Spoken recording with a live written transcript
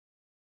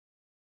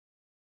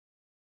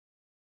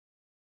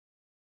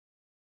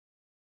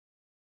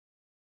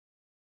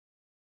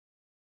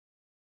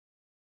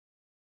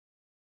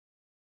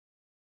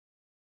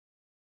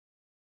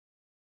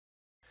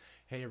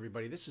Hey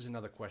everybody, this is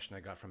another question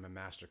I got from a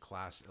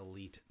Masterclass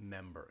Elite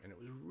member, and it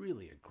was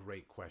really a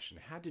great question.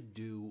 It had to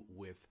do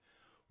with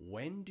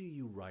when do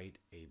you write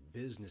a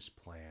business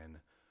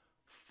plan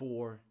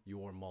for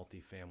your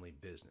multifamily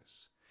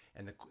business?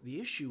 And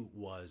the issue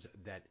was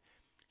that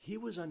he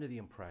was under the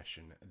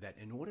impression that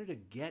in order to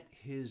get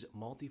his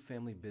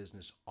multifamily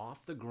business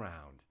off the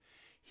ground,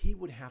 he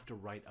would have to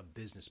write a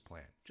business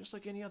plan, just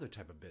like any other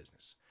type of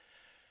business.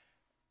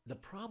 The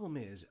problem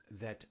is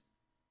that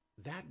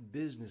that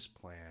business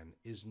plan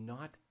is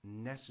not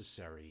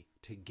necessary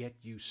to get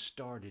you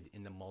started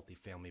in the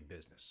multifamily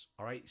business.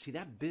 All right? See,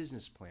 that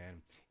business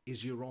plan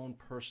is your own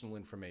personal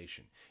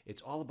information.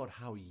 It's all about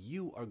how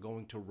you are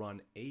going to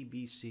run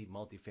ABC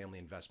Multifamily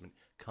Investment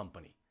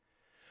Company.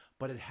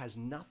 But it has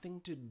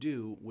nothing to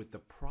do with the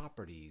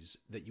properties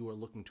that you are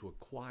looking to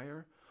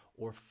acquire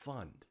or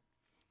fund.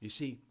 You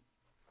see,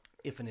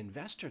 if an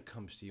investor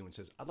comes to you and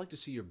says, I'd like to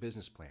see your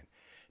business plan,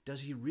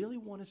 does he really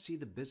want to see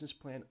the business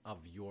plan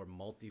of your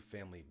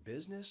multifamily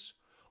business,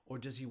 or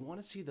does he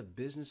want to see the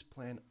business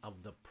plan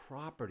of the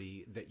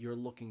property that you're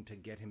looking to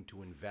get him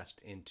to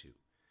invest into?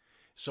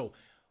 So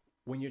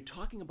when you're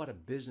talking about a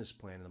business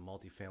plan on the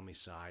multifamily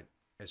side,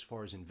 as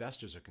far as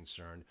investors are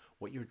concerned,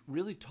 what you're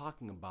really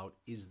talking about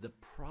is the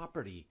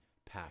property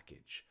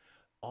package,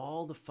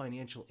 all the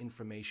financial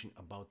information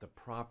about the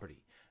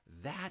property.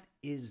 That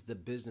is the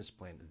business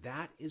plan.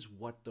 That is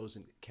what those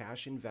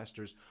cash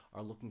investors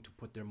are looking to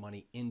put their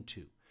money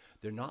into.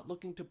 They're not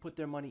looking to put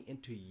their money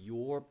into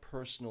your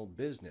personal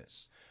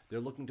business. They're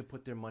looking to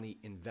put their money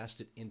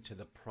invested into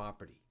the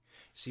property.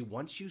 See,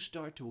 once you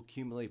start to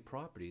accumulate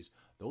properties,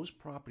 those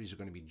properties are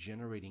going to be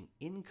generating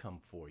income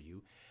for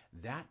you.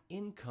 That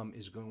income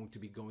is going to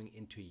be going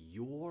into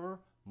your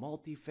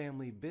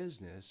multifamily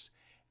business.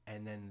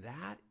 And then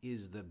that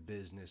is the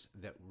business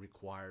that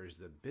requires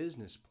the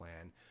business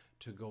plan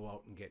to go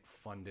out and get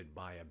funded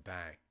by a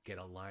bank, get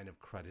a line of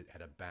credit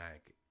at a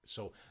bank.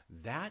 So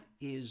that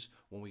is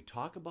when we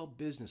talk about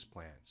business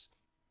plans,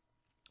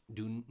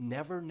 do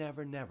never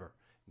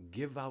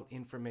give out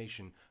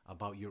information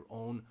about your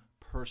own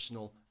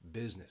personal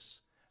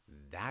business.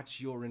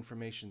 That's your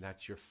information.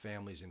 That's your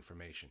family's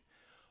information.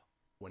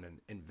 When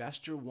an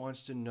investor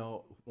wants to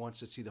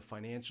see the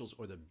financials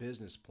or the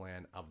business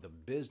plan of the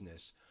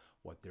business,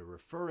 what they're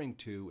referring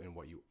to and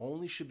what you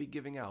only should be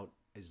giving out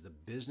is the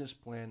business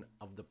plan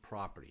of the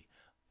property,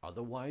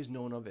 otherwise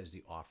known of as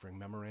the offering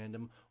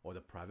memorandum or the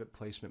private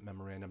placement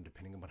memorandum,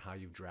 depending on how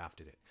you've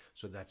drafted it.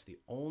 So that's the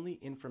only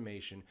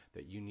information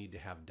that you need to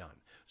have done.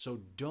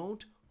 So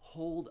don't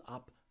hold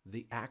up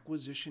the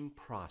acquisition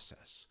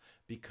process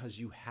because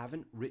you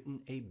haven't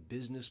written a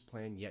business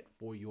plan yet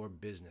for your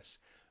business.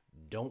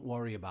 Don't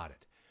worry about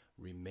it.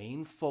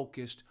 Remain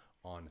focused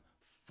on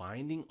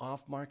finding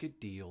off-market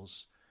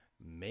deals,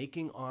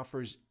 making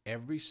offers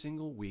every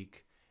single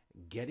week,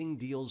 getting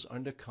deals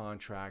under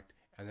contract,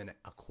 and then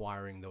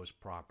acquiring those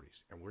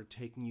properties. And we're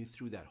taking you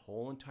through that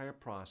whole entire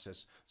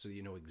process so that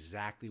you know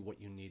exactly what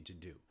you need to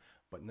do.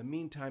 But in the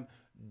meantime,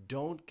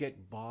 don't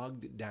get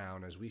bogged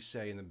down, as we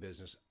say in the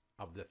business,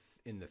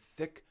 in the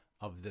thick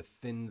of the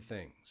thin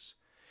things.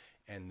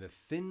 And the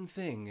thin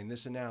thing in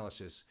this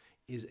analysis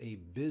is a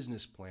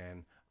business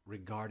plan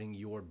regarding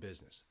your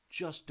business.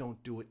 Just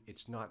don't do it.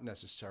 It's not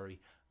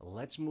necessary.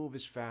 Let's move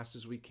as fast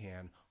as we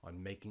can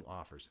on making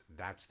offers.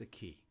 That's the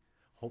key.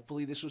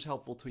 Hopefully this was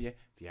helpful to you.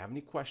 If you have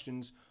any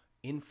questions,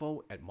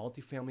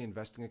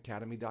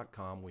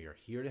 info@multifamilyinvestingacademy.com. We are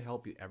here to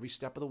help you every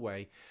step of the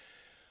way.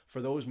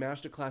 For those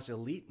Masterclass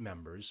Elite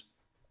members,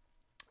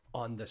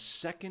 on the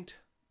second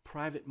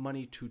private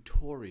money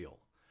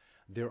tutorial,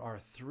 there are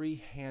 3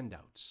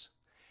 handouts.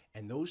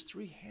 And those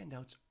 3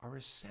 handouts are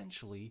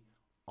essentially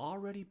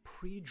already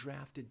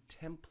pre-drafted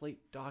template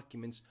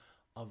documents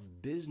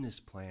of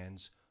business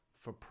plans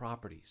for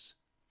properties.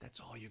 That's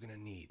all you're going to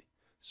need.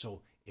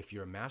 So if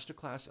you're a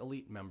Masterclass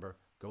Elite member,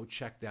 go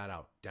check that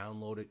out.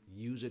 Download it.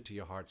 Use it to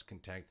your heart's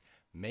content.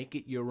 Make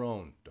it your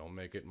own. Don't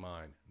make it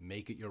mine.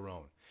 Make it your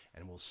own.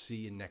 And we'll see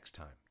you next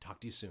time.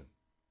 Talk to you soon.